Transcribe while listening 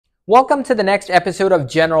Welcome to the next episode of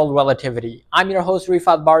General Relativity. I'm your host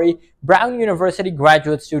Rifat Bari, Brown University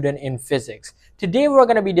graduate student in physics. Today we're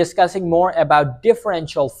going to be discussing more about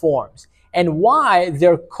differential forms and why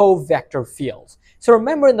they're covector fields. So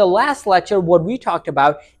remember in the last lecture what we talked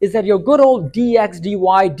about is that your good old dx, dy,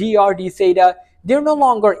 dr, d theta, they're no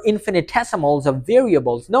longer infinitesimals of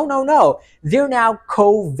variables. No. They're now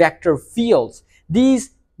covector fields.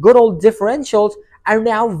 These good old differentials are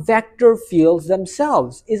now vector fields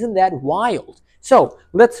themselves. Isn't that wild? So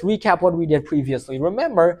let's recap what we did previously.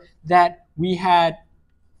 Remember that we had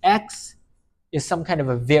x is some kind of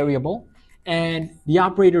a variable, and the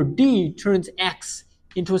operator d turns x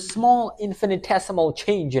into a small infinitesimal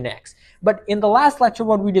change in x. But in the last lecture,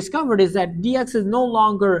 what we discovered is that dx is no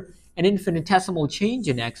longer an infinitesimal change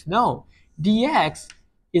in x. No, dx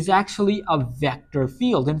is actually a vector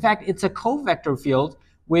field. In fact, it's a covector field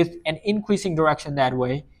with an increasing direction that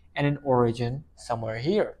way and an origin somewhere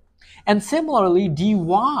here. And similarly,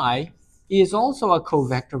 dy is also a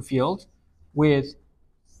covector field with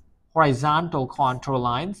horizontal contour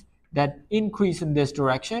lines that increase in this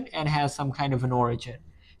direction and has some kind of an origin.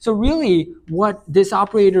 So really what this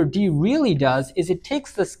operator d really does is it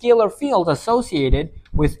takes the scalar field associated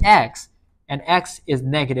with x, and x is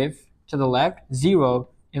negative to the left, 0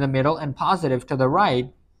 in the middle, and positive to the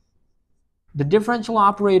right. The differential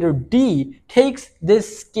operator d takes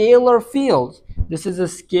this scalar field, this is a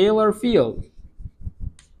scalar field,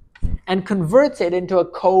 and converts it into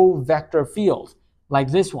a covector field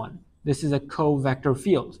like this one. This is a covector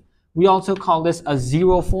field. We also call this a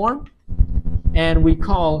zero form, and we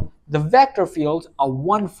call the vector field a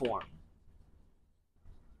one form.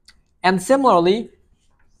 And similarly,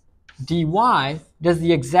 dy does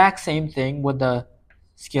the exact same thing with the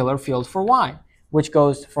scalar field for y, which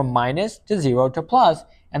goes from minus to 0 to plus,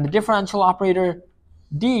 and the differential operator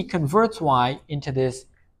d converts y into this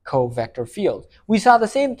covector field. We saw the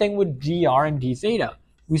same thing with dr and d theta.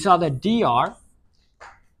 We saw that dr,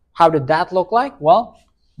 how did that look like? Well,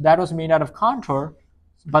 that was made out of contour,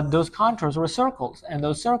 but those contours were circles, and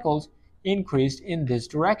those circles increased in this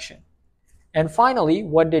direction. And finally,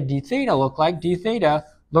 what did d theta look like? D theta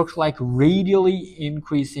looked like radially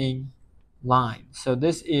increasing lines. So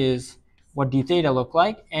this is what d theta looked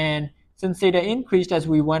like, and since theta increased as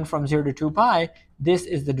we went from 0 to 2 pi, this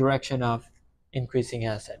is the direction of increasing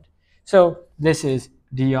ascent. So this is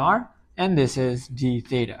dr and this is d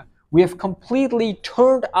theta. We have completely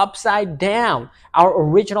turned upside down our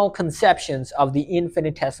original conceptions of the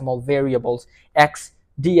infinitesimal variables x,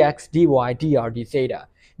 dx, dy, dr, d theta.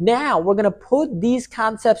 Now we're going to put these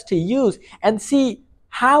concepts to use and see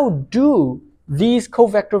how do these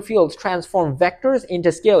covector fields transform vectors into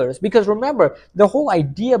scalars. Because remember, the whole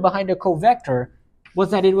idea behind a covector was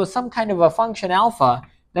that it was some kind of a function alpha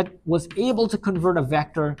that was able to convert a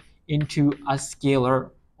vector into a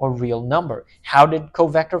scalar or real number. How did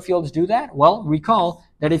covector fields do that? Well, recall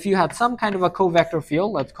that if you had some kind of a covector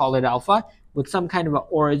field, let's call it alpha, with some kind of an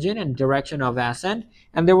origin and direction of ascent,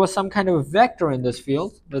 and there was some kind of a vector in this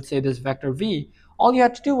field, let's say this vector v, all you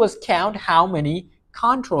had to do was count how many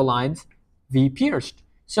contour lines v pierced.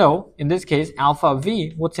 So in this case, alpha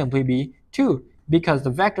v would simply be 2 because the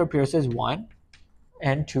vector pierces 1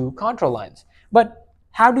 and 2 contour lines. But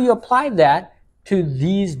how do you apply that to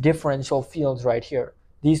these differential fields right here,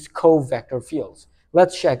 these covector fields?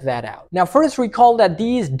 Let's check that out. Now first recall that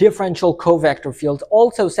these differential covector fields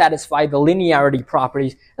also satisfy the linearity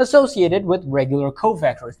properties associated with regular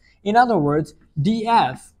covectors. In other words,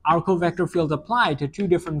 df, our covector field applied to two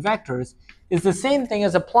different vectors, is the same thing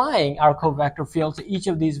as applying our covector field to each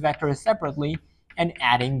of these vectors separately and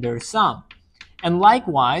adding their sum. And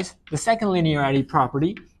likewise, the second linearity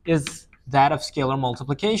property is that of scalar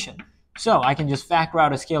multiplication. So I can just factor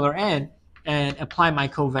out a scalar n and apply my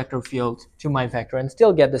covector field to my vector and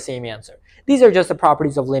still get the same answer. These are just the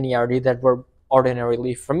properties of linearity that we're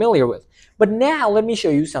ordinarily familiar with. But now let me show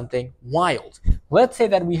you something wild. Let's say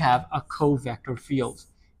that we have a covector field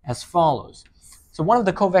as follows. So one of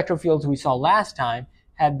the covector fields we saw last time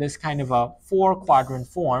had this kind of a 4-quadrant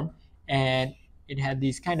form, and it had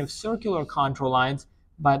these kind of circular contour lines,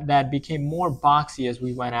 but that became more boxy as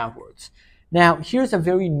we went outwards. Now here's a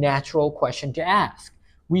very natural question to ask.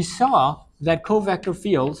 We saw that covector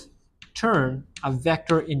fields turn a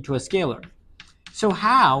vector into a scalar. So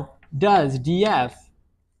how does df,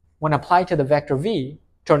 when applied to the vector v,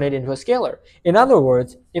 turn it into a scalar? In other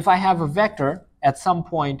words, if I have a vector at some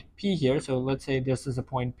point p here, so let's say this is a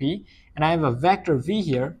point p, and I have a vector v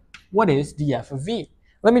here, what is df of v?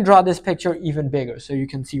 Let me draw this picture even bigger so you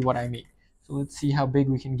can see what I mean. So let's see how big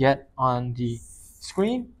we can get on the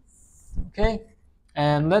screen. Okay,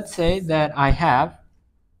 and let's say that I have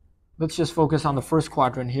let's just focus on the first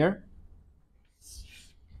quadrant here.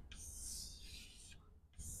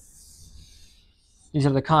 These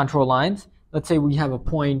are the contour lines. Let's say we have a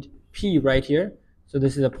point P right here. So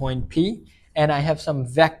this is a point P, and I have some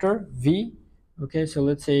vector V. Okay, so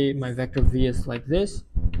let's say my vector V is like this.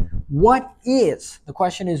 What is, the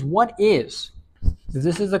question is, what is, if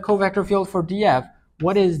this is a covector field for df,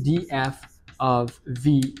 what is df of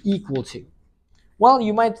V equal to? Well,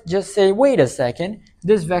 you might just say, wait a second,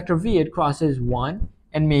 this vector V, it crosses 1,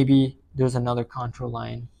 and maybe there's another contour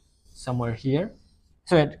line somewhere here.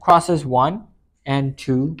 So it crosses 1 and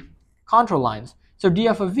 2 contour lines. So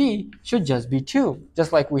df of V should just be 2,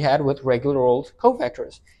 just like we had with regular old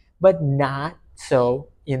covectors. But not so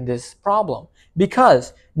in this problem,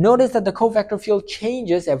 because notice that the covector field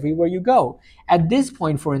changes everywhere you go. At this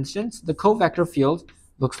point, for instance, the covector field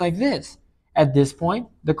looks like this. At this point,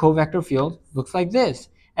 the covector field looks like this.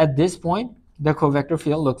 At this point, the covector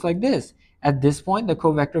field looks like this. At this point, the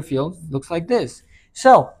covector field looks like this.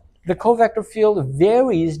 So the covector field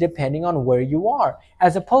varies depending on where you are,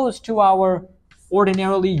 as opposed to our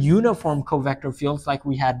ordinarily uniform covector fields like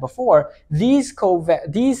we had before. These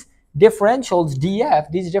differentials,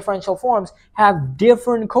 df, these differential forms, have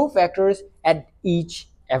different covectors at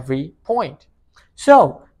every point.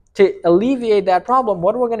 So to alleviate that problem,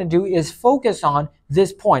 what we're going to do is focus on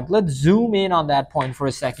this point. Let's zoom in on that point for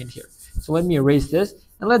a second here. So let me erase this,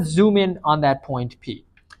 and let's zoom in on that point P.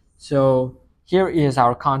 So here is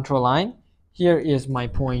our contour line. Here is my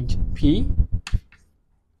point P.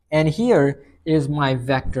 And here is my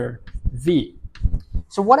vector V.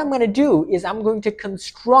 So what I'm going to do is I'm going to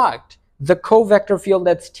construct the covector field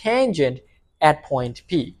that's tangent at point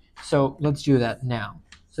P. So let's do that now.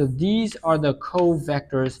 So these are the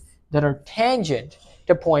covectors that are tangent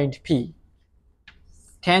to point P,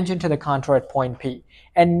 tangent to the contour at point P.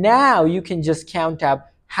 And now you can just count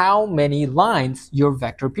up how many lines your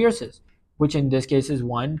vector pierces, which in this case is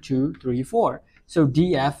 1, 2, 3, 4. So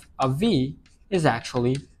df of V is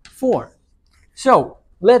actually 4. So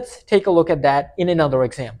let's take a look at that in another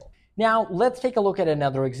example. Now let's take a look at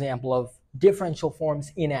another example of differential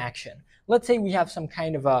forms in action. Let's say we have some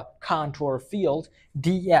kind of a contour field,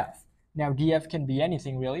 df. Now df can be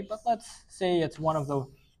anything really, but let's say it's one of the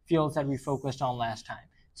fields that we focused on last time.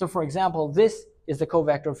 So for example, this is the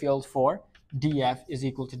covector field for df is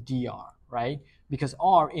equal to dr, right? Because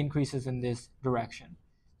r increases in this direction.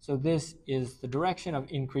 So this is the direction of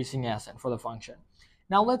increasing ascent for the function.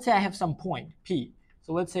 Now let's say I have some point P.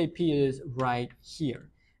 So let's say P is right here.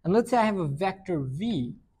 And let's say I have a vector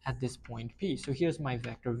V at this point P. So here's my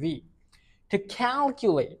vector V. To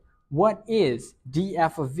calculate what is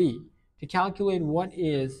df of V, to calculate what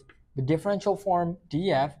is the differential form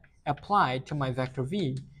df applied to my vector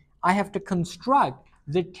V, I have to construct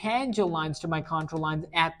the tangent lines to my contour lines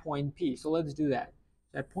at point P. So let's do that.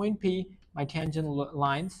 At point P, my tangent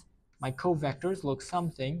lines, my covectors look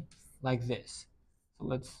something like this. So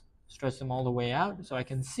let's stretch them all the way out so I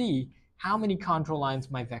can see how many contour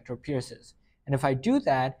lines my vector pierces. And if I do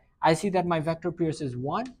that, I see that my vector pierces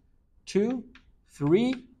 1, 2,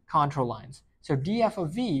 3 contour lines. So df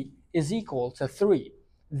of V is equal to 3.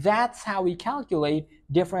 That's how we calculate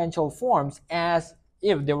differential forms as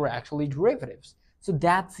if they were actually derivatives. So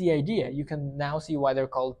that's the idea. You can now see why they're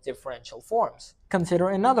called differential forms. Consider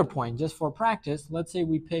another point just for practice. Let's say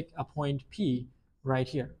we pick a point P right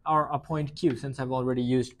here, or a point Q since I've already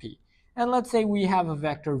used P. And let's say we have a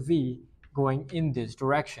vector V going in this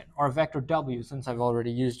direction, or a vector W since I've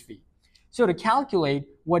already used V. So to calculate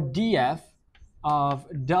what df of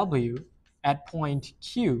W at point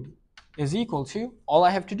Q is equal to, all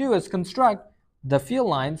I have to do is construct the field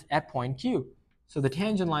lines at point Q. So the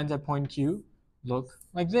tangent lines at point Q look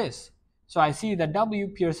like this. So I see that W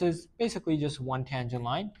pierces basically just one tangent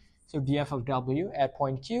line. So df of W at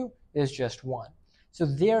point Q is just 1. So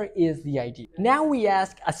there is the idea. Now we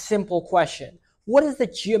ask a simple question. What is the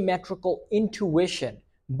geometrical intuition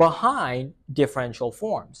behind differential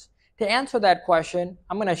forms? To answer that question,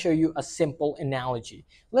 I'm going to show you a simple analogy.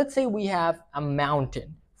 Let's say we have a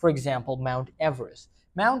mountain, for example, Mount Everest.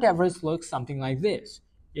 Mount Everest looks something like this.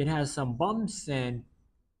 It has some bumps and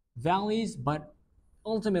valleys, but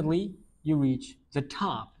ultimately you reach the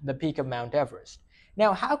top, the peak of Mount Everest.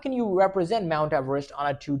 Now, how can you represent Mount Everest on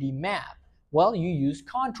a 2D map? Well, you use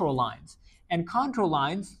contour lines, and contour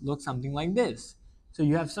lines look something like this. So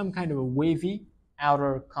you have some kind of a wavy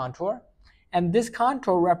outer contour, and this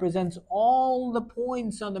contour represents all the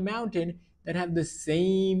points on the mountain that have the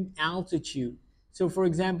same altitude. So for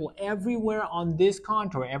example, everywhere on this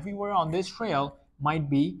contour, everywhere on this trail might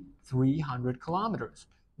be 300 kilometers.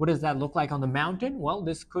 What does that look like on the mountain? Well,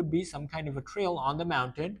 this could be some kind of a trail on the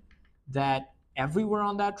mountain that everywhere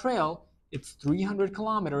on that trail, it's 300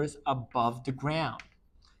 kilometers above the ground.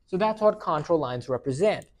 So that's what contour lines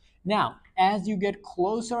represent. Now, as you get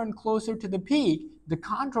closer and closer to the peak, the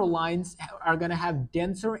contour lines are going to have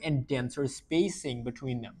denser and denser spacing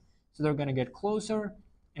between them. So they're going to get closer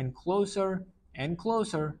and closer and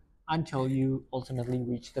closer until you ultimately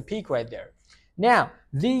reach the peak right there. Now,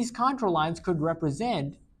 these contour lines could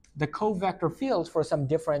represent the covector fields for some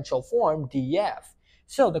differential form df.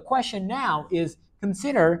 So the question now is,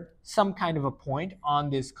 consider some kind of a point on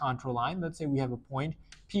this contour line. Let's say we have a point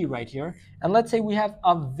P right here, and let's say we have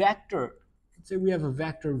a vector. Let's say we have a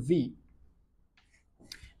vector V.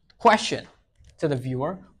 Question to the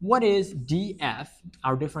viewer: what is df,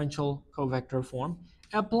 our differential covector form,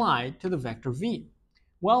 applied to the vector V?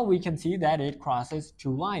 Well, we can see that it crosses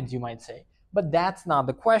two lines, you might say. But that's not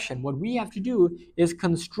the question. What we have to do is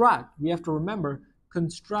construct, we have to remember,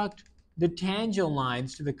 construct the tangent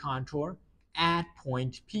lines to the contour at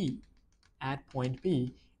point P,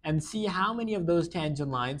 and see how many of those tangent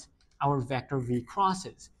lines our vector V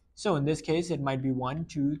crosses. So in this case, it might be 1,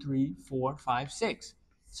 2, 3, 4, 5, 6.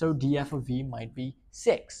 So df of V might be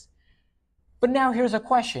 6. But now here's a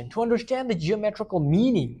question. To understand the geometrical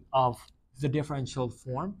meaning of the differential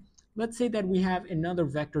form, let's say that we have another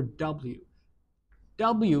vector W.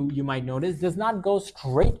 W, you might notice, does not go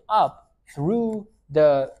straight up through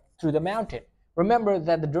the mountain. Remember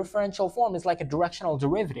that the differential form is like a directional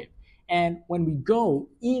derivative. And when we go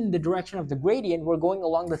in the direction of the gradient, we're going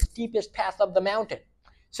along the steepest path of the mountain.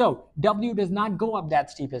 So W does not go up that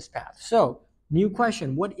steepest path. So new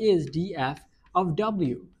question, what is df of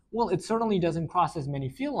W? Well, it certainly doesn't cross as many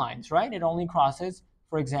field lines, right? It only crosses,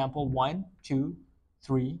 for example, 1, 2,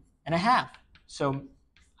 3, and a half. So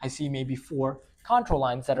I see maybe 4 contour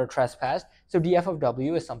lines that are trespassed. So df of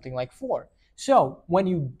W is something like 4. So when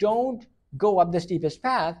you don't go up the steepest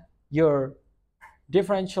path, your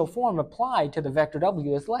differential form applied to the vector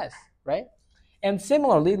W is less, right? And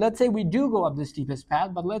similarly, let's say we do go up the steepest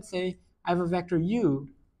path, but let's say I have a vector U,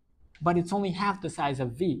 but it's only half the size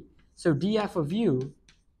of V. So df of U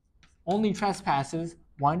only trespasses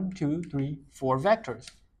 1, 2, 3, 4 vectors,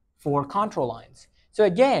 4 contour lines. So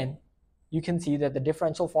again, you can see that the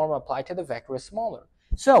differential form applied to the vector is smaller.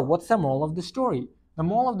 So what's the moral of the story? The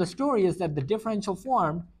moral of the story is that the differential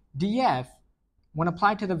form df, when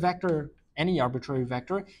applied to the vector, any arbitrary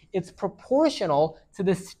vector, it's proportional to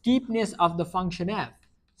the steepness of the function f.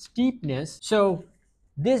 Steepness, so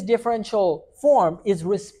this differential form is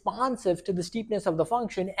responsive to the steepness of the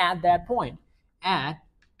function at that point,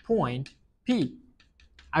 P.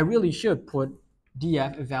 I really should put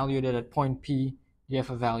df evaluated at point P, df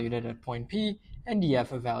evaluated at point P, and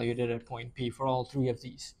df evaluated at point P for all three of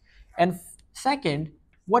these. And second,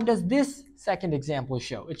 what does this second example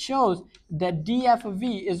show? It shows that df of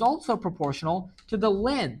V is also proportional to the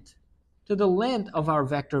length of our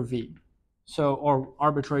vector V, so, or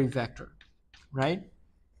arbitrary vector, right?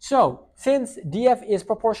 So since df is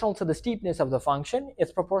proportional to the steepness of the function,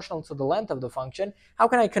 it's proportional to the length of the function, how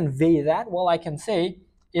can I convey that? Well, I can say,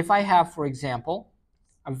 if I have, for example,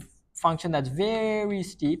 a function that's very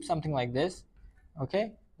steep, something like this,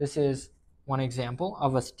 okay? This is one example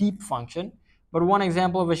of a steep function, but one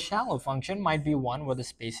example of a shallow function might be one where the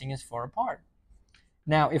spacing is far apart.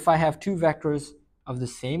 Now, if I have two vectors of the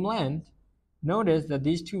same length, notice that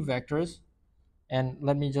these two vectors, and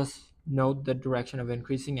let me just note the direction of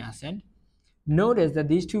increasing ascent. Notice that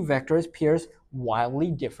these two vectors pierce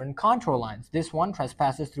wildly different contour lines. This one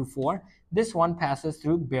trespasses through 4. This one passes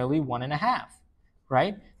through barely 1.5,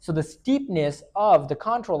 right? So the steepness of the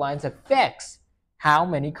contour lines affects how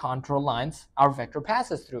many contour lines our vector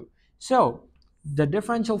passes through. So the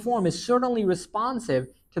differential form is certainly responsive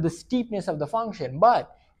to the steepness of the function,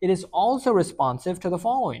 but it is also responsive to the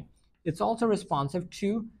following. It's also responsive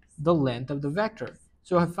to the length of the vector.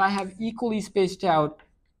 So if I have equally spaced out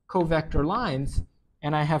covector lines,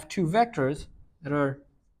 and I have two vectors that are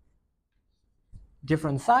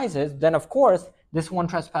different sizes, then of course, this one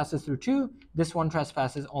trespasses through 2, this one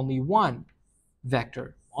trespasses only 1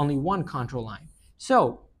 vector, only 1 contour line.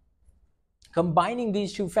 So combining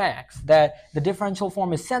these two facts, that the differential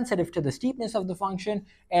form is sensitive to the steepness of the function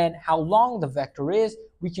and how long the vector is,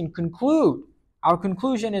 we can conclude, our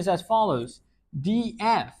conclusion is as follows.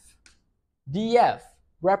 df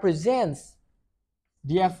represents,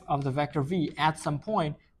 df of the vector V at some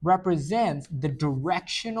point represents the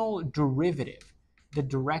directional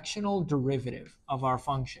derivative of our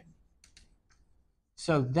function.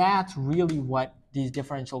 So that's really what these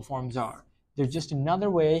differential forms are. They're just another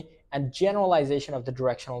way and generalization of the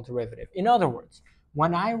directional derivative. In other words,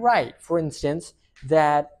 when I write, for instance,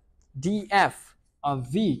 that df of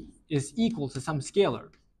V is equal to some scalar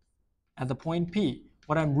at the point P,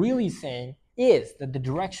 what I'm really saying is that the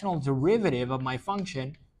directional derivative of my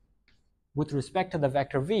function with respect to the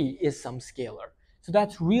vector v is some scalar. So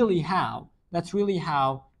that's really how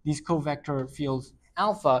these covector fields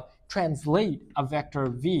alpha translate a vector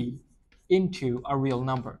v into a real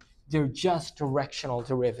number. They're just directional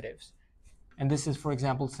derivatives. And this is, for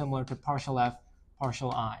example, similar to partial f,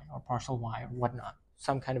 partial I, or partial y, or whatnot,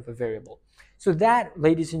 some kind of a variable. So that,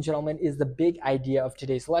 ladies and gentlemen, is the big idea of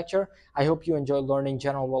today's lecture. I hope you enjoyed learning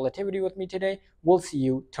general relativity with me today. We'll see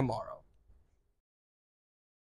you tomorrow.